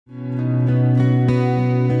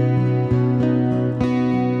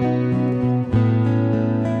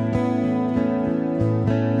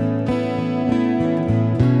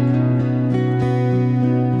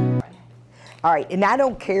All right, and I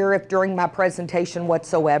don't care if during my presentation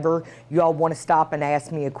whatsoever, you all want to stop and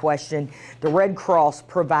ask me a question. The Red Cross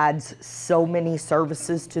provides so many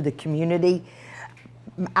services to the community.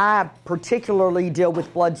 I particularly deal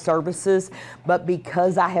with blood services, but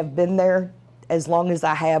because I have been there as long as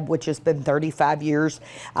I have, which has been 35 years,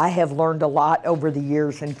 I have learned a lot over the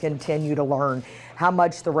years and continue to learn how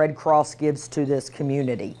much the Red Cross gives to this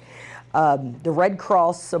community. The Red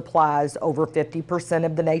Cross supplies over 50%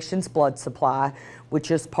 of the nation's blood supply,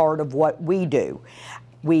 which is part of what we do.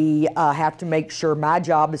 We have to make sure, my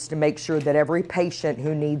job is to make sure that every patient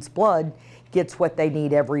who needs blood gets what they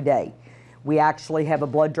need every day. We actually have a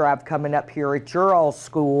blood drive coming up here at your all's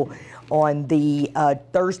school on the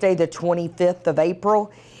Thursday, the 25th of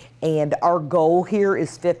April, and our goal here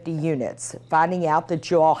is 50 units. Finding out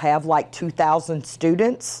that you all have like 2,000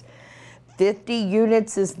 students, 50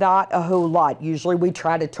 units is not a whole lot. Usually we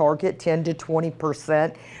try to target 10 to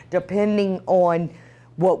 20%, depending on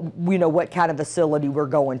what kind of facility we're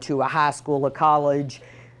going to, a high school, a college,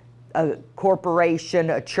 a corporation,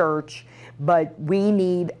 a church. But we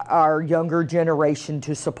need our younger generation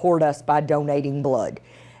to support us by donating blood.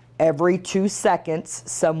 Every 2 seconds,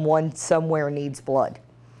 someone somewhere needs blood.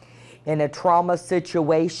 In a trauma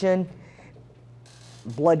situation,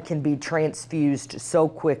 blood can be transfused so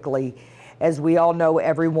quickly. As we all know,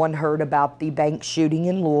 everyone heard about the bank shooting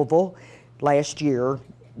in Louisville last year.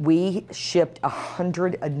 We shipped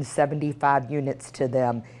 175 units to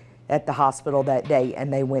them at the hospital that day,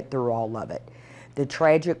 and they went through all of it. The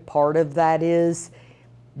tragic part of that is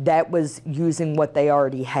that was using what they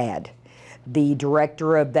already had. The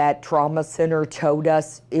director of that trauma center told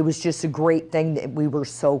us it was just a great thing that we were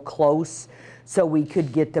so close so we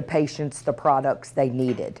could get the patients the products they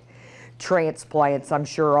needed. Transplants, I'm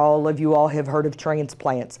sure all of you all have heard of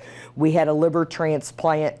transplants. We had a liver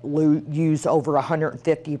transplant use over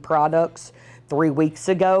 150 products 3 weeks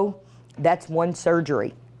ago. That's one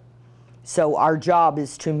surgery. So our job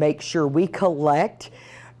is to make sure we collect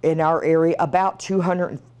in our area about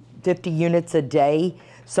 250 units a day.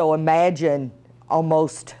 So imagine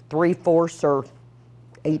almost 3/4 or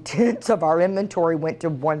 8/10 of our inventory went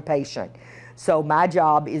to one patient. So my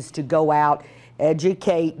job is to go out,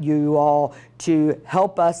 educate you all to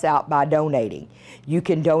help us out by donating. You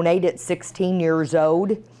can donate at 16 years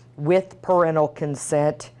old with parental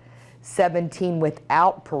consent, 17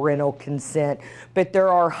 without parental consent, but there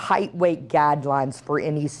are height weight guidelines for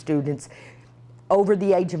any students. Over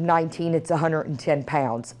the age of 19, it's 110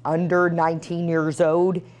 pounds. Under 19 years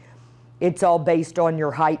old, it's all based on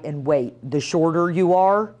your height and weight. The shorter you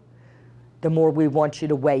are, the more we want you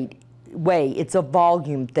to weigh. It's a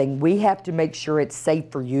volume thing. We have to make sure it's safe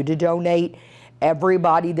for you to donate.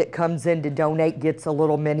 Everybody that comes in to donate gets a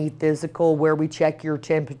little mini physical where we check your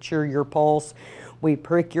temperature, your pulse. We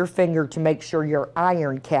prick your finger to make sure your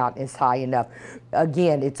iron count is high enough.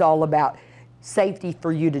 Again, it's all about safety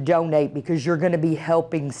for you to donate because you're going to be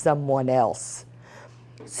helping someone else.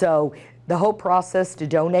 So the whole process to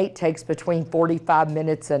donate takes between 45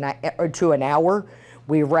 minutes to an hour.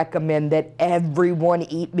 We recommend that everyone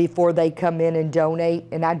eat before they come in and donate.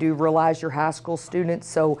 And I do realize you're high school students,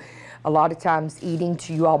 so a lot of times eating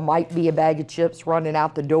to you all might be a bag of chips running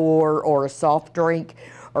out the door or a soft drink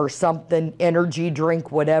or something, energy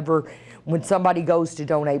drink, whatever. When somebody goes to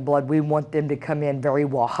donate blood, we want them to come in very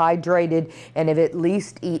well hydrated and have at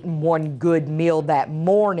least eaten one good meal that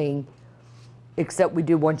morning, except we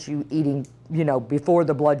do want you eating, before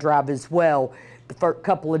the blood drive as well, the first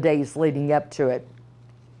couple of days leading up to it.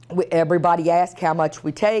 Everybody asks how much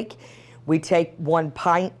we take. We take 1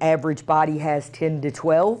 pint. Average body has 10 to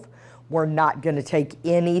 12. We're not going to take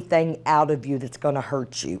anything out of you that's going to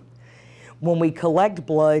hurt you. When we collect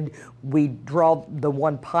blood, we draw the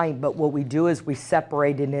 1 pint, but what we do is we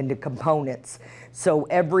separate it into components. So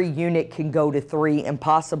every unit can go to 3 and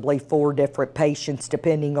possibly 4 different patients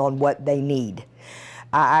depending on what they need.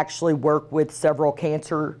 I actually work with several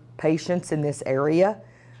cancer patients in this area,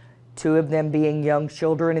 2 of them being young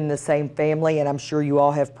children in the same family, and I'm sure you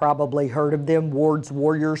all have probably heard of them, Ward's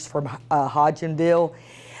Warriors from Hodgenville.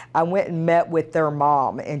 I went and met with their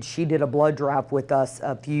mom, and she did a blood drive with us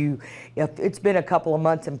it's been a couple of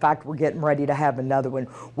months. In fact, we're getting ready to have another one.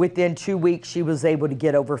 Within 2 weeks, she was able to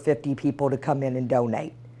get over 50 people to come in and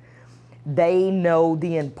donate. They know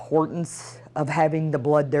the importance of having the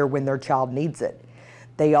blood there when their child needs it.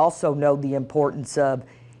 They also know the importance of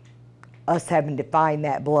us having to find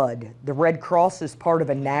that blood. The Red Cross is part of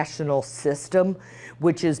a national system,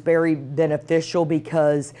 which is very beneficial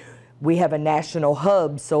because we have a national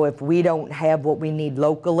hub, so if we don't have what we need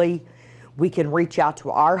locally, we can reach out to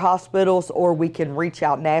our hospitals or we can reach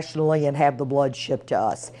out nationally and have the blood shipped to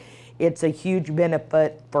us. It's a huge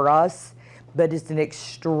benefit for us, but it's an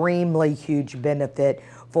extremely huge benefit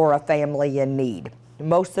for a family in need.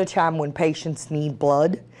 Most of the time when patients need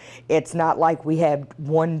blood, it's not like we have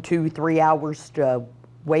 1, 2, 3 hours to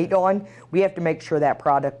wait on. We have to make sure that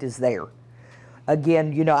product is there.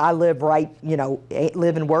 Again, you know, I live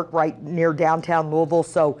live and work right near downtown Louisville,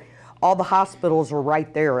 so all the hospitals are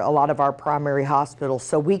right there, a lot of our primary hospitals,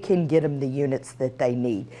 so we can get them the units that they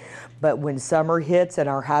need. But when summer hits and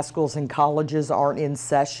our high schools and colleges aren't in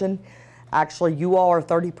session, actually you all are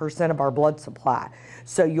 30% of our blood supply.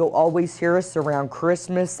 So you'll always hear us around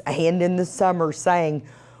Christmas and in the summer saying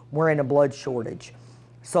we're in a blood shortage.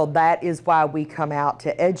 So that is why we come out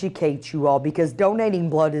to educate you all, because donating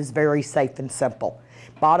blood is very safe and simple.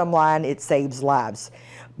 Bottom line, it saves lives.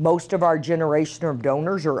 Most of our generation of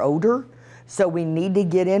donors are older, so we need to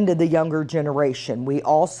get into the younger generation. We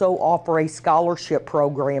also offer a scholarship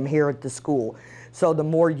program here at the school. So the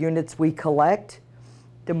more units we collect,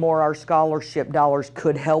 the more our scholarship dollars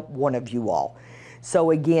could help one of you all.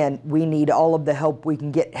 So again, we need all of the help we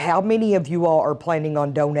can get. How many of you all are planning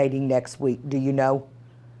on donating next week? Do you know?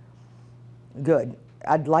 Good.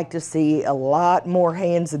 I'd like to see a lot more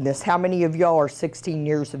hands in this. How many of y'all are 16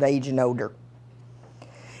 years of age and older?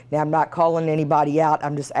 Now, I'm not calling anybody out.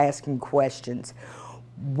 I'm just asking questions.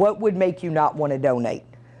 What would make you not want to donate?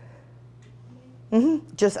 I'm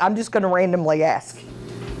just going to randomly ask.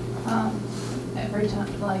 Every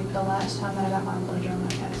time, like the last time that I got my blood drawn, I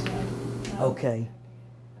passed away. Okay.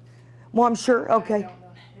 Well, I'm sure. Okay.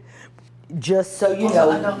 Just so you Also,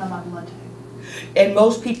 know. I don't know my blood type. And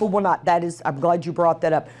most people will not. That is, I'm glad you brought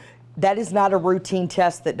that up. That is not a routine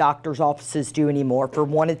test that doctors' offices do anymore. For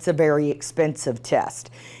one, it's a very expensive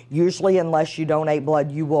test. Usually, unless you donate blood,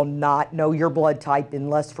 you will not know your blood type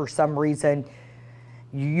unless for some reason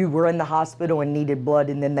you were in the hospital and needed blood,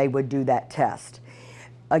 and then they would do that test.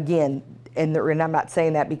 Again, and I'm not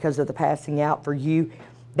saying that because of the passing out for you.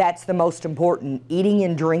 That's the most important. Eating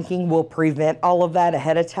and drinking will prevent all of that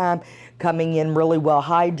ahead of time. Coming in really well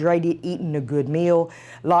hydrated, eating a good meal.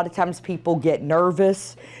 A lot of times people get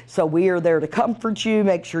nervous, so we are there to comfort you,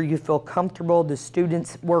 make sure you feel comfortable. The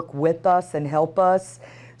students work with us and help us.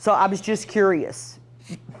 So I was just curious.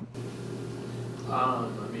 I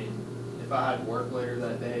mean, if I had work later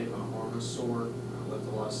that day, if my arm was sore, I lift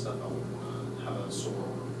a lot of stuff, I wouldn't want to have a sore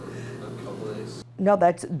arm for a couple of days. No,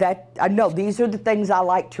 I know these are the things I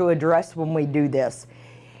like to address when we do this.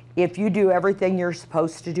 If you do everything you're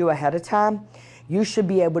supposed to do ahead of time, you should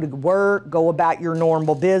be able to work, go about your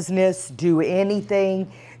normal business, do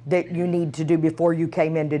anything that you need to do before you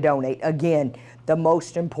came in to donate. Again, the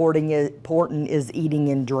most important is eating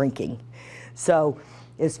and drinking. So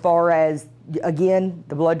as far as, again,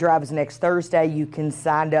 the blood drive is next Thursday. You can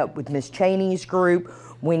sign up with Miss Cheney's group.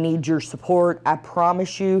 We need your support. I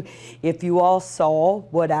promise you, if you all saw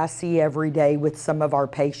what I see every day with some of our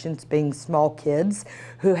patients being small kids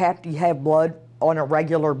who have to have blood on a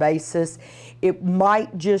regular basis, it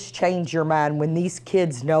might just change your mind when these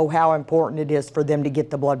kids know how important it is for them to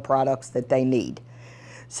get the blood products that they need.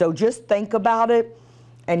 So just think about it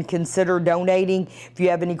and consider donating. If you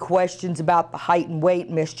have any questions about the height and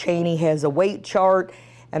weight, Miss Cheney has a weight chart.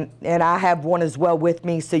 And I have one as well with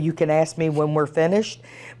me, so you can ask me when we're finished.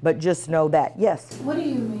 But just know that, yes. What do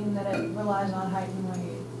you mean that it relies on height and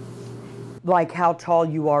weight? Like how tall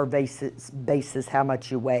you are basis how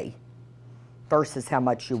much you weigh versus how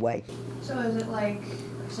much you weigh. So is that like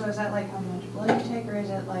how much blood you take, or is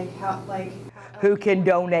it like how who can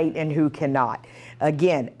donate and who cannot?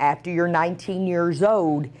 Again, after you're 19 years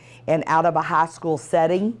old and out of a high school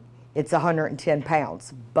setting, it's 110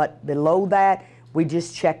 pounds. But below that, we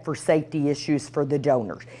just check for safety issues for the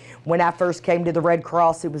donors. When I first came to the Red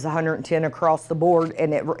Cross, it was 110 across the board,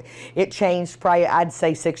 and it changed probably, I'd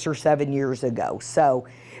say, 6 or 7 years ago. So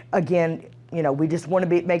again, you know, we just want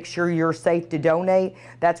to make sure you're safe to donate.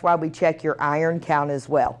 That's why we check your iron count as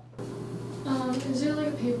well. Is there like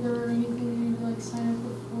a paper or anything you need to like sign up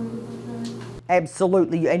before the blood drive?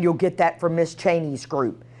 Absolutely, and you'll get that from Miss Cheney's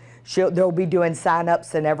group. They'll be doing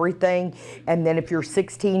sign-ups and everything, and then if you're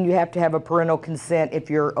 16, you have to have a parental consent. If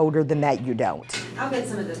you're older than that, you don't. I'll get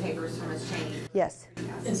some of the papers from Ms. Cheney. Yes.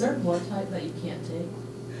 Is there a blood type that you can't take?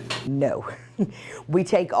 No. We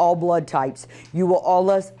take all blood types. You will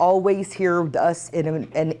always hear us in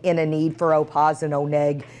a need for O positive and O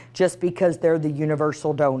neg, just because they're the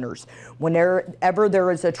universal donors. Whenever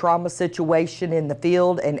there is a trauma situation in the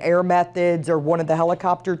field and air methods or one of the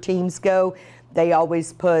helicopter teams go, they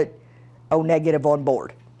always put O negative on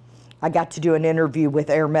board. I got to do an interview with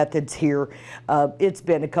Air Methods here. It's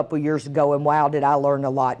been a couple years ago, and wow, did I learn a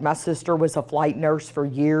lot. My sister was a flight nurse for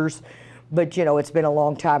years, but you know, it's been a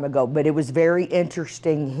long time ago. But it was very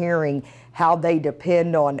interesting hearing how they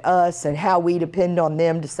depend on us and how we depend on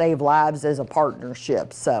them to save lives as a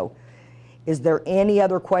partnership. So, is there any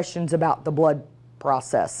other questions about the blood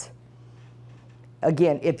process?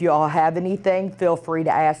 Again, if you all have anything, feel free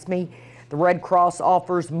to ask me. The Red Cross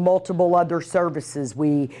offers multiple other services.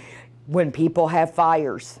 When people have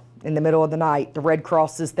fires in the middle of the night, the Red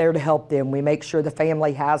Cross is there to help them. We make sure the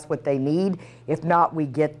family has what they need. If not, we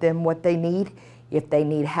get them what they need. If they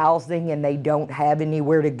need housing and they don't have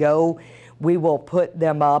anywhere to go, we will put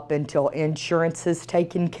them up until insurance is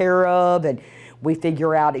taken care of, and we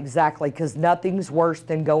figure out exactly, because nothing's worse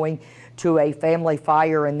than going to a family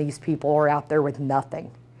fire and these people are out there with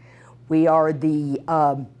nothing. We are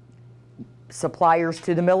the suppliers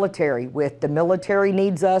to the military. If the military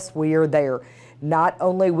needs us, we are there. Not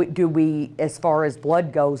only do we, as far as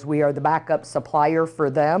blood goes, we are the backup supplier for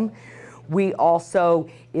them. We also,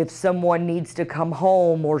 if someone needs to come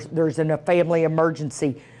home or there's a family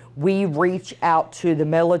emergency, we reach out to the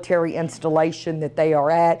military installation that they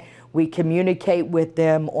are at. We communicate with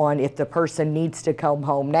them on if the person needs to come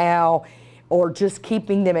home now, or just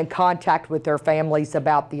keeping them in contact with their families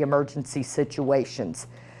about the emergency situations.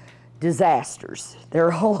 Disasters,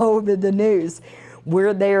 they're all over the news.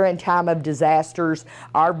 We're there in time of disasters.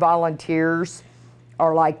 Our volunteers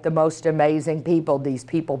are like the most amazing people. These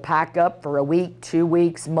people pack up for a week, 2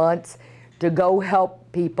 weeks, months to go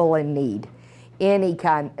help people in need. Any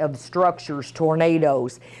kind of structures,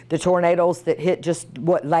 tornadoes. The tornadoes that hit just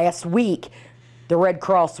last week, the Red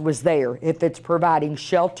Cross was there. If it's providing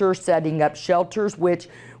shelter, setting up shelters, which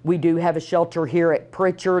we do have a shelter here at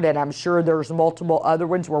Pritchard, and I'm sure there's multiple other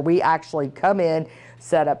ones where we actually come in,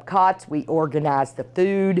 set up cots, we organize the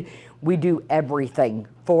food, we do everything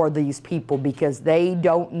for these people, because they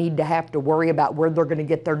don't need to have to worry about where they're going to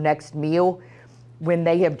get their next meal when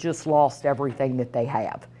they have just lost everything that they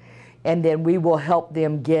have. And then we will help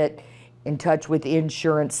them get in touch with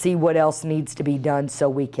insurance, see what else needs to be done so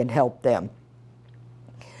we can help them.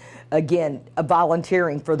 Again,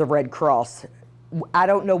 volunteering for the Red Cross. I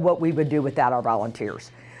don't know what we would do without our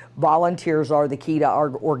volunteers. Volunteers are the key to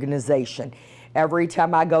our organization. Every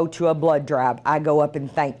time I go to a blood drive, I go up and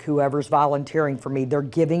thank whoever's volunteering for me. They're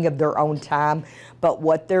giving of their own time, but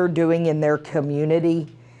what they're doing in their community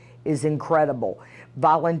is incredible.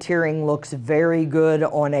 Volunteering looks very good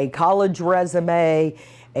on a college resume,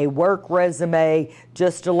 a work resume,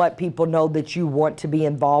 just to let people know that you want to be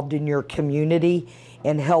involved in your community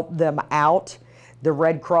and help them out. The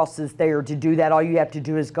Red Cross is there to do that. All you have to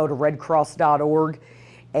do is go to redcross.org,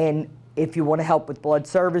 and if you want to help with blood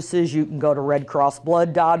services, you can go to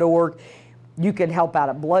redcrossblood.org. You can help out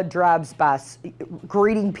at blood drives by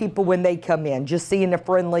greeting people when they come in, just seeing a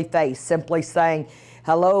friendly face, simply saying,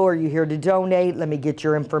 hello, are you here to donate? Let me get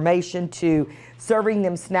your information, to serving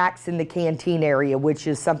them snacks in the canteen area, which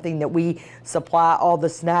is something that we supply all the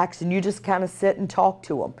snacks, and you just kind of sit and talk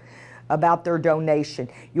to them about their donation.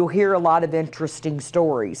 You'll hear a lot of interesting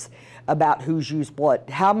stories about who's used blood.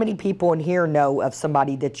 How many people in here know of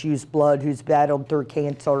somebody that's used blood who's battled through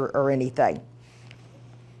cancer or anything?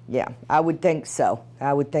 Yeah, I would think so.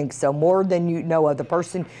 I would think so. More than you know of. The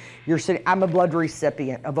person you're sitting, I'm a blood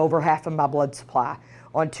recipient of over half of my blood supply.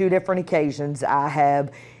 On 2 different occasions,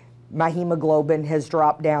 my hemoglobin has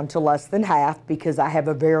dropped down to less than half because I have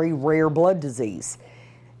a very rare blood disease.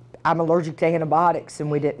 I'm allergic to antibiotics,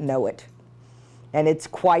 and we didn't know it. And it's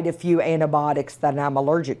quite a few antibiotics that I'm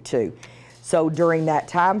allergic to. So during that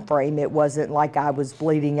time frame, it wasn't like I was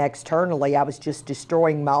bleeding externally. I was just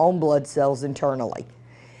destroying my own blood cells internally.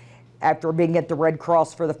 After being at the Red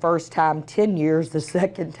Cross for the first time 10 years, the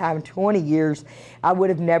second time 20 years, I would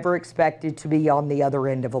have never expected to be on the other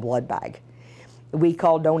end of a blood bag. We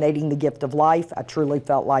call donating the gift of life. I truly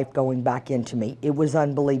felt life going back into me. It was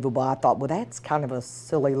unbelievable. I thought, well, that's kind of a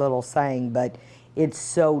silly little saying, but it's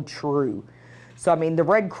so true. So, I mean, the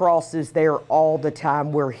Red Cross is there all the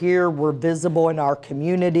time. We're here, we're visible in our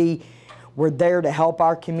community. We're there to help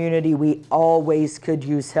our community. We always could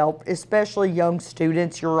use help, especially young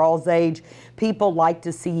students, your all's age. People like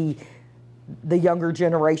to see the younger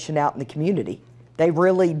generation out in the community. They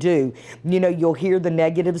really do. You know, you'll hear the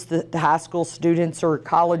negatives that the high school students or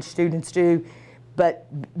college students do, but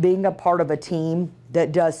being a part of a team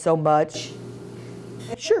that does so much.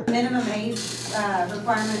 Sure. Minimum age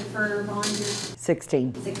requirement for volunteers?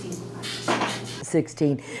 16. 16.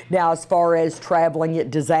 16. Now, as far as traveling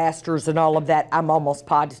at disasters and all of that, I'm almost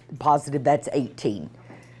positive that's 18.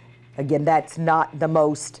 Again, that's not the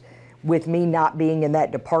most, with me not being in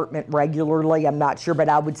that department regularly, I'm not sure, but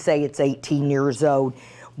I would say it's 18 years old.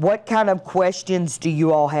 What kind of questions do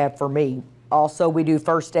you all have for me? Also, we do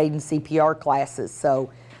first aid and CPR classes,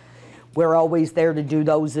 so we're always there to do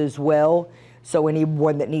those as well. So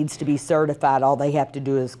anyone that needs to be certified, all they have to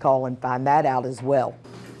do is call and find that out as well.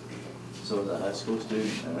 So as a high school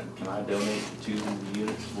student, can I donate 2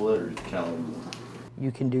 units of blood, or can I only do 1?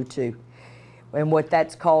 You can do 2. And what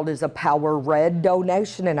that's called is a Power Red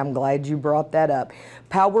donation, and I'm glad you brought that up.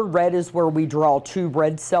 Power Red is where we draw 2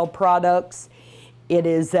 red cell products. It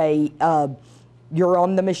is a, you're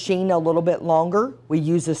on the machine a little bit longer. We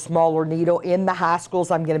use a smaller needle. In the high schools,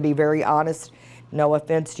 I'm gonna be very honest, no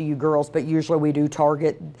offense to you girls, but usually we do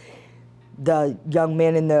target the young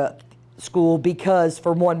men in the school because,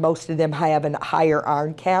 for one, most of them have a higher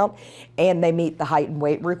iron count and they meet the height and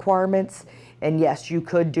weight requirements. And yes, you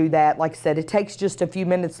could do that. Like I said, it takes just a few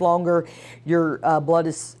minutes longer. Your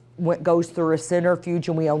blood goes through a centrifuge,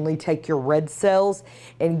 and we only take your red cells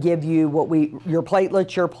and give you your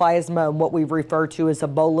platelets, your plasma, and what we refer to as a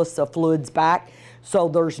bolus of fluids back, so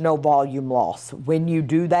there's no volume loss. When you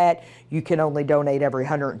do that, you can only donate every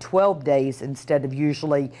 112 days instead of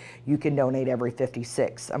usually you can donate every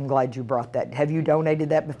 56. I'm glad you brought that. Have you donated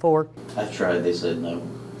that before? I've tried, they said no.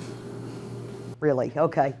 Really?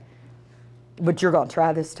 Okay. But you're gonna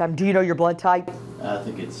try this time. Do you know your blood type? I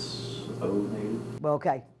think it's O negative. Well,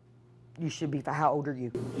 okay. You should be, how old are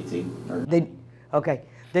you? 18. Okay,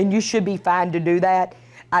 then you should be fine to do that.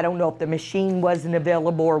 I don't know if the machine wasn't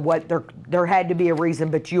available or what, there had to be a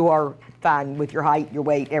reason, but you are fine with your height, your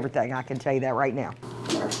weight, everything. I can tell you that right now.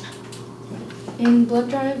 In blood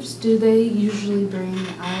drives, do they usually bring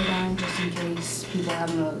iodine just in case people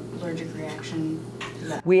have an allergic reaction to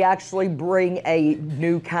that? We actually bring a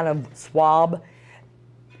new kind of swab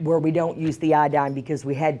where we don't use the iodine because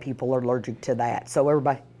we had people allergic to that. So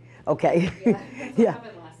everybody, okay. Yeah.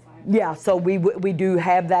 Yeah, so we do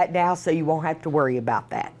have that now, so you won't have to worry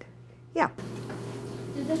about that. Yeah.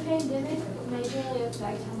 Did the pandemic majorly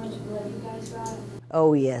affect how much blood you guys got?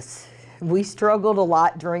 Oh, yes. We struggled a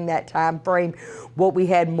lot during that time frame. What we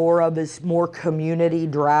had more of is more community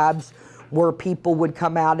drives where people would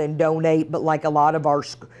come out and donate, but like a lot of our,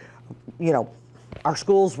 you know, our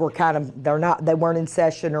schools were kind of, they weren't in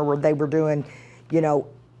session, or they were doing, you know,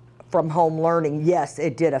 from home learning. Yes,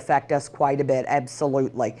 it did affect us quite a bit,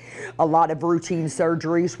 absolutely. A lot of routine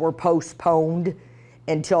surgeries were postponed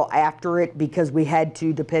until after it because we had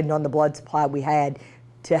to depend on the blood supply we had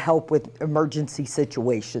to help with emergency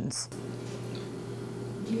situations.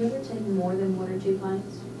 Do you ever take more than 1 or 2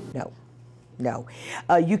 pints? No, no.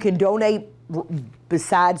 You can donate,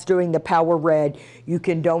 besides doing the Power Red, you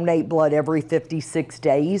can donate blood every 56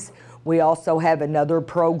 days. We also have another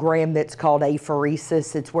program that's called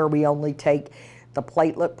apheresis. It's where we only take the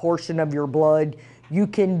platelet portion of your blood. You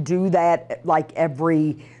can do that like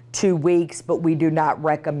every 2 weeks, but we do not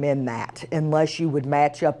recommend that unless you would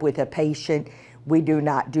match up with a patient. We do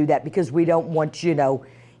not do that because we don't want, you know,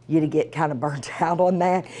 you to get kind of burnt out on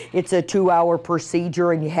that. It's a 2-hour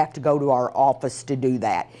procedure and you have to go to our office to do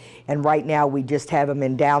that. And right now we just have them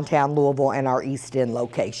in downtown Louisville and our East End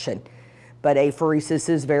location. But apheresis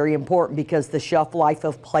is very important because the shelf life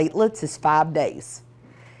of platelets is 5 days,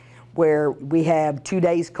 where we have 2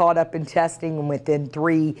 days caught up in testing, and within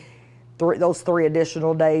those 3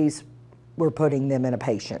 additional days, we're putting them in a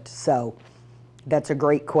patient. So that's a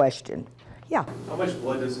great question. Yeah. How much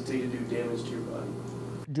blood does it take to do damage to your body?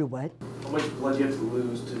 Do what? How much blood do you have to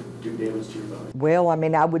lose to do damage to your body? Well, I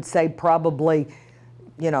mean, I would say probably,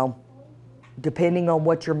 you know, depending on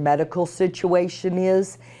what your medical situation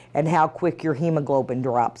is and how quick your hemoglobin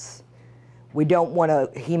drops. We don't want a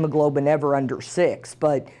hemoglobin ever under 6,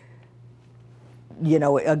 but, you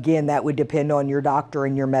know, again, that would depend on your doctor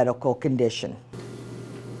and your medical condition.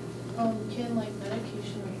 Can like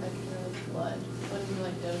medication affect your blood when you're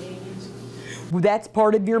like donating? That's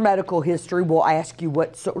part of your medical history. We'll ask you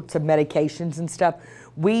what sorts of medications and stuff.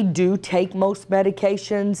 We do take most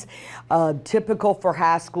medications. Typical for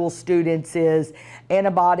high school students is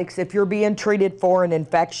antibiotics. If you're being treated for an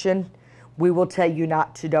infection, we will tell you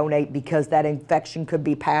not to donate because that infection could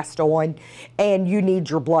be passed on and you need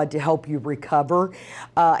your blood to help you recover.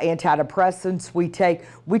 Antidepressants, we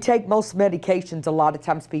take most medications. A lot of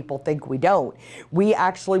times people think we don't. We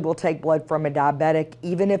actually will take blood from a diabetic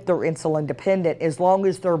even if they're insulin dependent, as long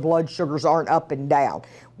as their blood sugars aren't up and down.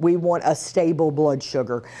 We want a stable blood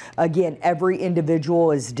sugar. Again, every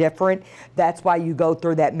individual is different. That's why you go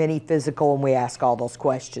through that mini physical and we ask all those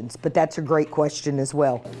questions. But that's a great question as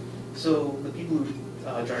well. So the people who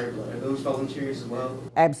drive your blood, are those volunteers as well?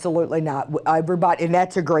 Absolutely not. Everybody, and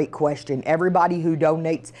that's a great question. Everybody who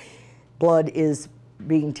donates blood is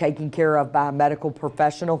being taken care of by a medical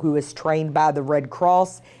professional who is trained by the Red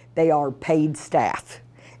Cross. They are paid staff.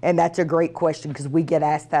 And that's a great question because we get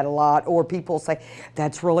asked that a lot, or people say,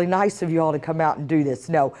 that's really nice of you all to come out and do this.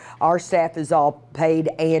 No, our staff is all paid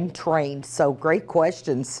and trained, so great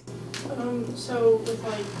questions. So with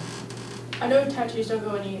I know tattoos don't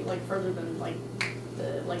go any further than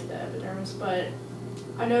the epidermis, but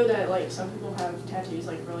I know that some people have tattoos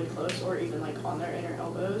really close or even on their inner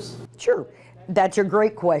elbows. Sure, that's a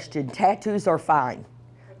great question. Tattoos are fine,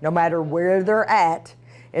 no matter where they're at,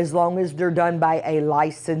 as long as they're done by a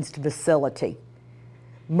licensed facility.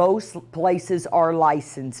 Most places are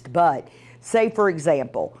licensed, but say for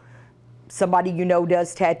example, somebody you know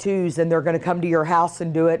does tattoos and they're gonna come to your house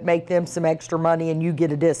and do it, make them some extra money and you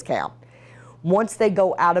get a discount. Once they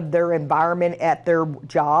go out of their environment at their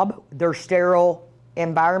job, their sterile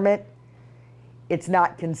environment, it's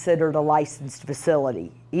not considered a licensed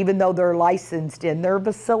facility. Even though they're licensed in their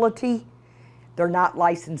facility, they're not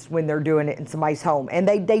licensed when they're doing it in somebody's home. And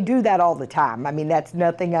they do that all the time. I mean, that's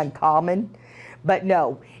nothing uncommon. But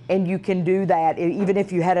no, and you can do that. Even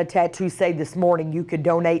if you had a tattoo, say this morning, you could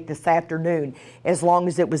donate this afternoon as long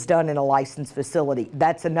as it was done in a licensed facility.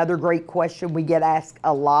 That's another great question we get asked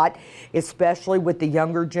a lot, especially with the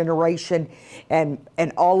younger generation and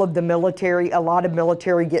all of the military. A lot of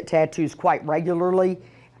military get tattoos quite regularly.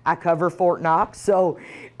 I cover Fort Knox, so,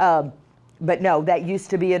 but no, that used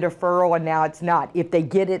to be a deferral and now it's not. If they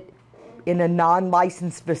get it in a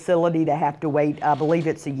non-licensed facility, they have to wait, I believe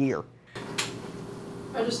it's a year.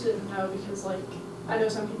 I just didn't know because I know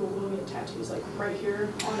some people will get tattoos right here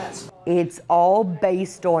on that spot. It's all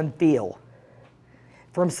based on feel.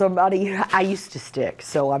 From somebody I used to stick,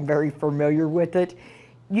 so I'm very familiar with it.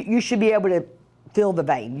 You should be able to feel the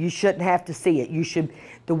vein. You shouldn't have to see it. You should,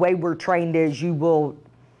 the way we're trained is you will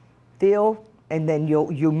feel and then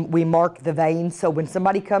we mark the vein. So when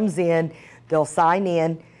somebody comes in, they'll sign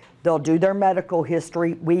in, they'll do their medical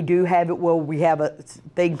history. We do have it, we have a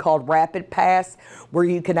thing called Rapid Pass where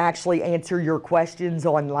you can actually answer your questions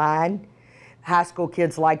online. High school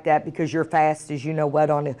kids like that because you're fast as you know what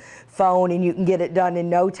on a phone and you can get it done in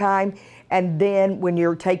no time. And then when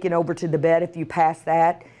you're taken over to the bed, if you pass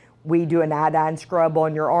that, we do an iodine scrub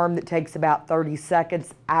on your arm that takes about 30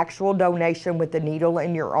 seconds. Actual donation with the needle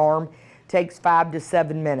in your arm takes 5 to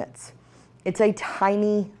 7 minutes. It's a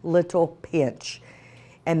tiny little pinch.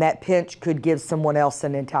 And that pinch could give someone else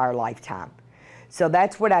an entire lifetime. So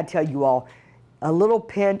that's what I tell you all. A little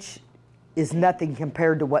pinch is nothing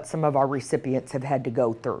compared to what some of our recipients have had to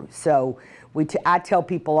go through. So I tell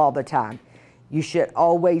people all the time, you should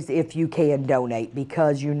always, if you can, donate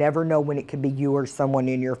because you never know when it could be you or someone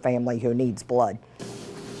in your family who needs blood.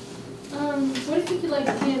 What if you could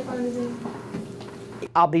can't find anything?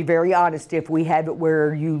 I'll be very honest, if we have it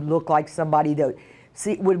where you look like somebody that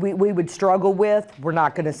we would struggle with, we're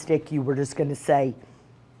not going to stick you. We're just going to say,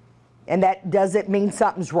 and that doesn't mean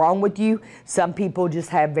something's wrong with you. Some people just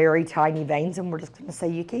have very tiny veins, and we're just going to say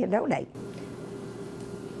you can't donate.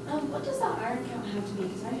 What does the iron count have to be?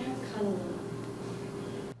 Because I have kind of low.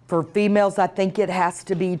 For females, I think it has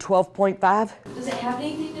to be 12.5. Does it have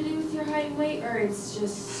anything to do with your height and weight, or it's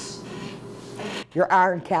just? Your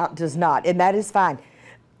iron count does not, and that is fine.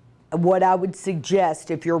 What I would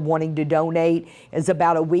suggest if you're wanting to donate is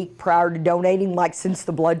about a week prior to donating, since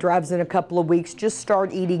the blood drive's in a couple of weeks, just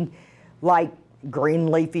start eating green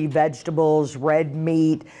leafy vegetables, red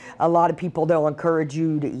meat. A lot of people, they'll encourage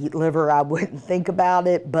you to eat liver. I wouldn't think about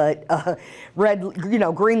it, but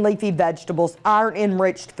green leafy vegetables, iron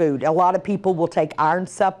enriched food. A lot of people will take iron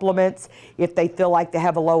supplements if they feel like they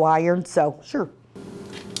have a low iron, so sure.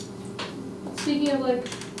 Speaking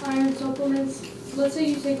of iron supplements, let's say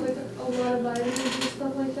you take a lot of vitamins and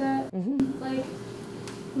stuff like that, like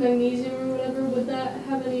magnesium or whatever, would that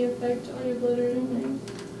have any effect on your blood or anything?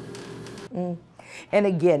 And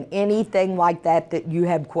again, anything like that you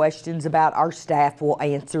have questions about, our staff will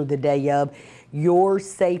answer the day of. Your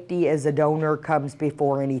safety as a donor comes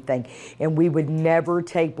before anything, and we would never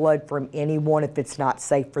take blood from anyone if it's not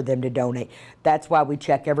safe for them to donate. That's why we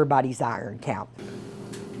check everybody's iron count.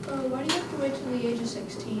 Why do you have to wait till the age of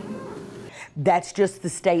 16? That's just the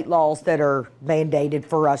state laws that are mandated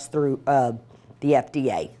for us through the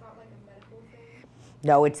FDA. It's not like a medical thing?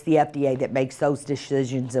 No, it's the FDA that makes those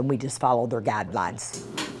decisions, and we just follow their guidelines.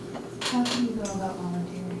 How can you go about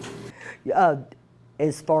volunteering?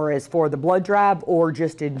 As far as for the blood drive or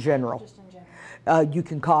just in general? Just in general. You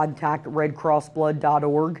can contact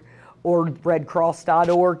redcrossblood.org or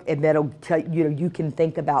redcross.org, and that'll tell you, you can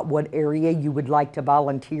think about what area you would like to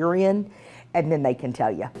volunteer in, and then they can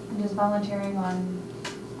tell you. And is volunteering on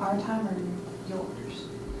our time or yours?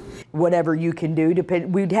 Whatever you can do,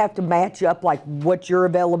 we'd have to match up like what's your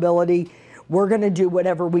availability. We're going to do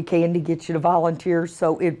whatever we can to get you to volunteer,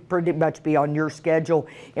 so it'd pretty much be on your schedule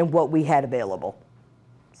and what we had available.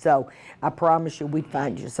 So I promise you we'd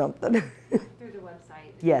find you something. Through the website.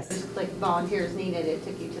 Yes. There's, like, volunteers needed, it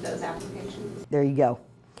took you to those applications. There you go.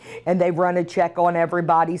 And they run a check on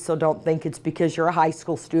everybody, so don't think it's because you're a high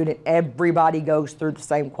school student. Everybody goes through the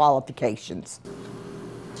same qualifications.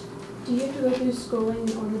 Do you have to go through schooling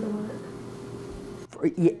in order to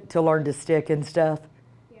work? To learn to stick and stuff.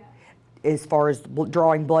 Yeah. As far as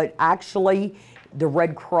drawing blood, actually, the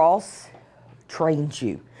Red Cross trains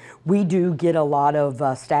you. We do get a lot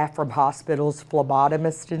of staff from hospitals,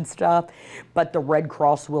 phlebotomists and stuff, but the Red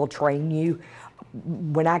Cross will train you.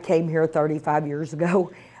 When I came here 35 years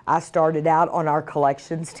ago, I started out on our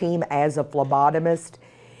collections team as a phlebotomist,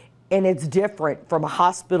 and it's different from a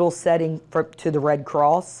hospital setting to the Red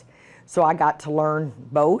Cross, so I got to learn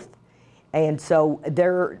both. And so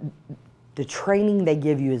the training they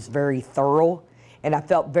give you is very thorough, and I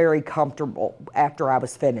felt very comfortable after I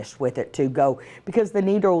was finished with it to go, because the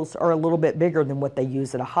needles are a little bit bigger than what they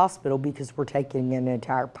use at a hospital because we're taking an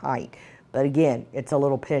entire pint. But again, it's a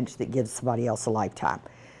little pinch that gives somebody else a lifetime.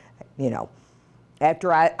 You know,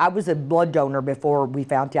 after I was a blood donor before we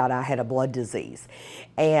found out I had a blood disease.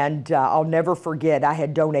 And I'll never forget, I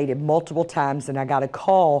had donated multiple times, and I got a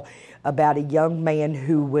call about a young man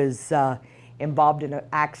who was involved in an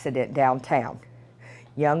accident downtown.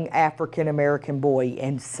 Young African-American boy,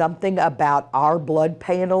 and something about our blood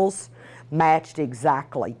panels matched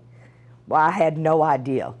exactly. Well, I had no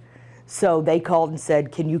idea. So they called and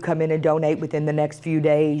said, can you come in and donate within the next few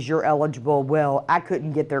days? You're eligible. Well, I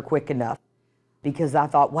couldn't get there quick enough because I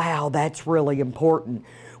thought, wow, that's really important.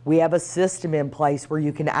 We have a system in place where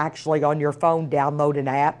you can actually on your phone download an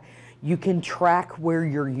app. You can track where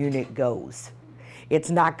your unit goes. It's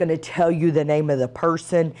not going to tell you the name of the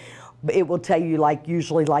person. It will tell you, like,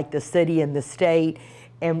 usually like the city and the state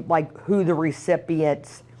and like who the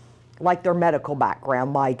recipients, like their medical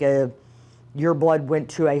background, like your blood went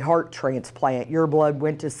to a heart transplant, your blood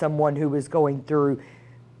went to someone who was going through,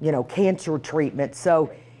 you know, cancer treatment.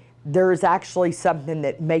 So there's actually something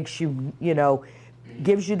that makes you, you know,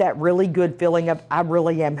 gives you that really good feeling of, I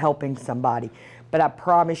really am helping somebody. But I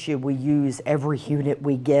promise you, we use every unit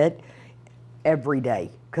we get every day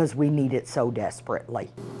because we need it so desperately.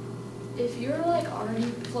 If you're like already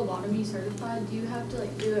phlebotomy certified, do you have to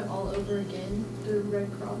like do it all over again through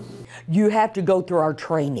Red Cross? You have to go through our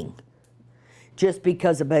training. Just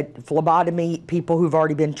because of it, phlebotomy, people who've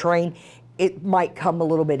already been trained, it might come a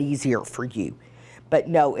little bit easier for you. But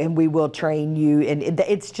no, and we will train you, and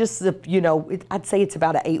it's just the, you know, I'd say it's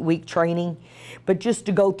about an 8-week training, but just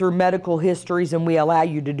to go through medical histories, and we allow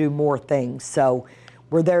you to do more things. So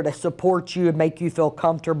we're there to support you and make you feel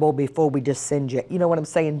comfortable before we just send you, you know what I'm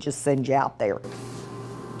saying, just send you out there.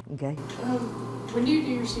 Okay? When do you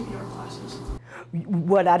do your CPR classes?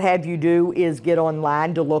 What I'd have you do is get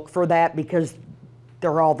online to look for that because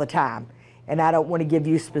they're all the time. And I don't want to give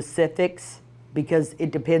you specifics because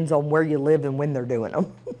it depends on where you live and when they're doing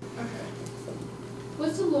them. Okay.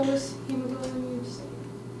 What's the lowest hemoglobin you've seen?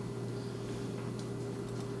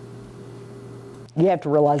 You have to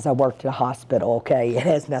realize I worked at a hospital, okay? It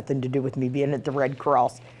has nothing to do with me being at the Red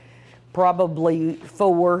Cross. Probably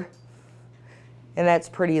 4, and that's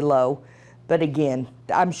pretty low. But again,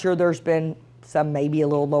 I'm sure there's been some maybe a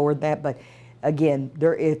little lower than that, but again,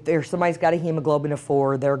 if somebody's got a hemoglobin of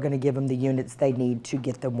 4, they're going to give them the units they need to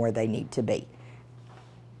get them where they need to be.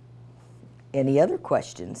 Any other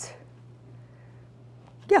questions?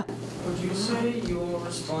 Yeah. Would you say you will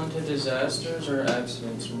respond to disasters or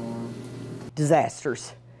accidents more?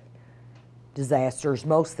 Disasters. Disasters.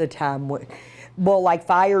 Most of the time, well, like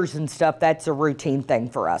fires and stuff, that's a routine thing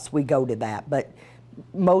for us. We go to that, but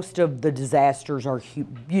most of the disasters are,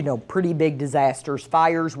 you know, pretty big disasters.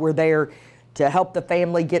 Fires, we're there to help the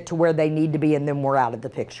family get to where they need to be, and then we're out of the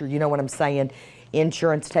picture. You know what I'm saying?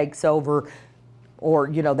 Insurance takes over, or,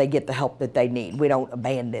 you know, they get the help that they need. We don't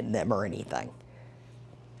abandon them or anything.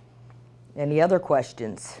 Any other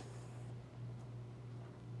questions?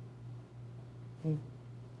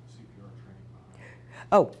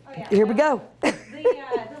 Oh, yeah. here we go. The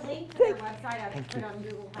link to their website I've put on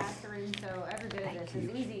Google Classroom, so every bit of this is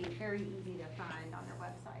easy, very easy to find on their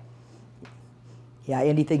website. Yeah,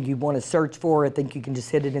 anything you want to search for, I think you can just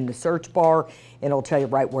hit it in the search bar and it'll tell you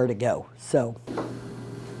right where to go. So,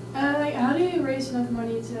 Like, how do you raise enough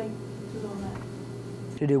money to, like, do all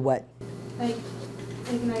that? to do what? Like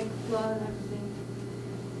blood and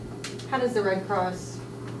everything. How does the Red Cross,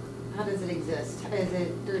 how does it exist? Is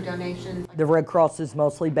it through donations? The Red Cross is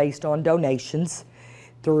mostly based on donations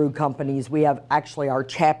through companies. We have actually our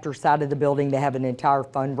chapter side of the building, they have an entire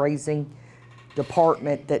fundraising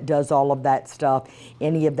department that does all of that stuff.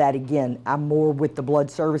 Any of that, again, I'm more with the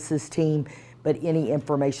blood services team, but any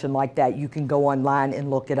information like that, you can go online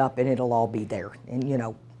and look it up and it'll all be there. And you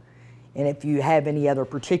know, and if you have any other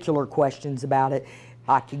particular questions about it,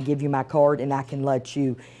 I can give you my card and I can let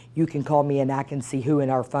you, you can call me and I can see who in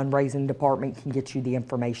our fundraising department can get you the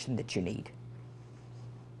information that you need.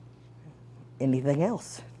 Anything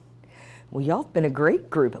else? Well, y'all have been a great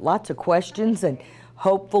group. Lots of questions, and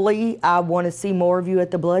hopefully I want to see more of you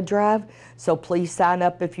at the blood drive. So please sign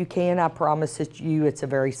up if you can. I promise you it's a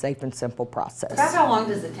very safe and simple process. About how long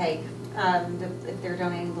does it take if they're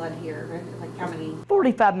donating blood here? Like how many?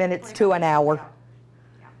 45 minutes to an hour.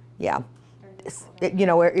 Yeah. You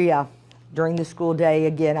know, yeah. During the school day,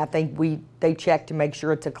 again, I think they check to make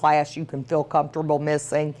sure it's a class you can feel comfortable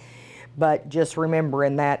missing. But just remember,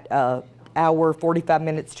 in that hour, 45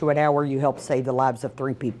 minutes to an hour, you help save the lives of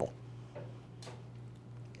 3 people.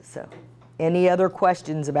 So, any other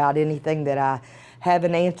questions about anything that I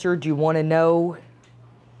haven't answered you want to know?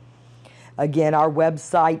 Again, our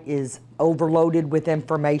website is overloaded with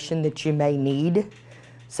information that you may need.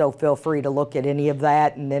 So feel free to look at any of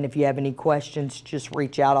that. And then if you have any questions, just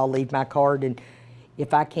reach out. I'll leave my card. And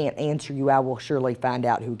if I can't answer you, I will surely find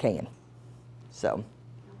out who can. So,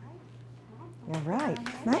 all right.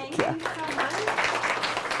 Thank you. So much.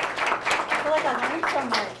 I feel like I learned so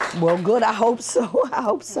much. Well, good. I hope so. I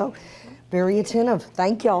hope so. Very attentive.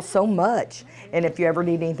 Thank y'all so much. And if you ever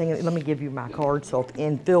need anything, let me give you my card. So,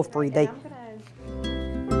 and feel free.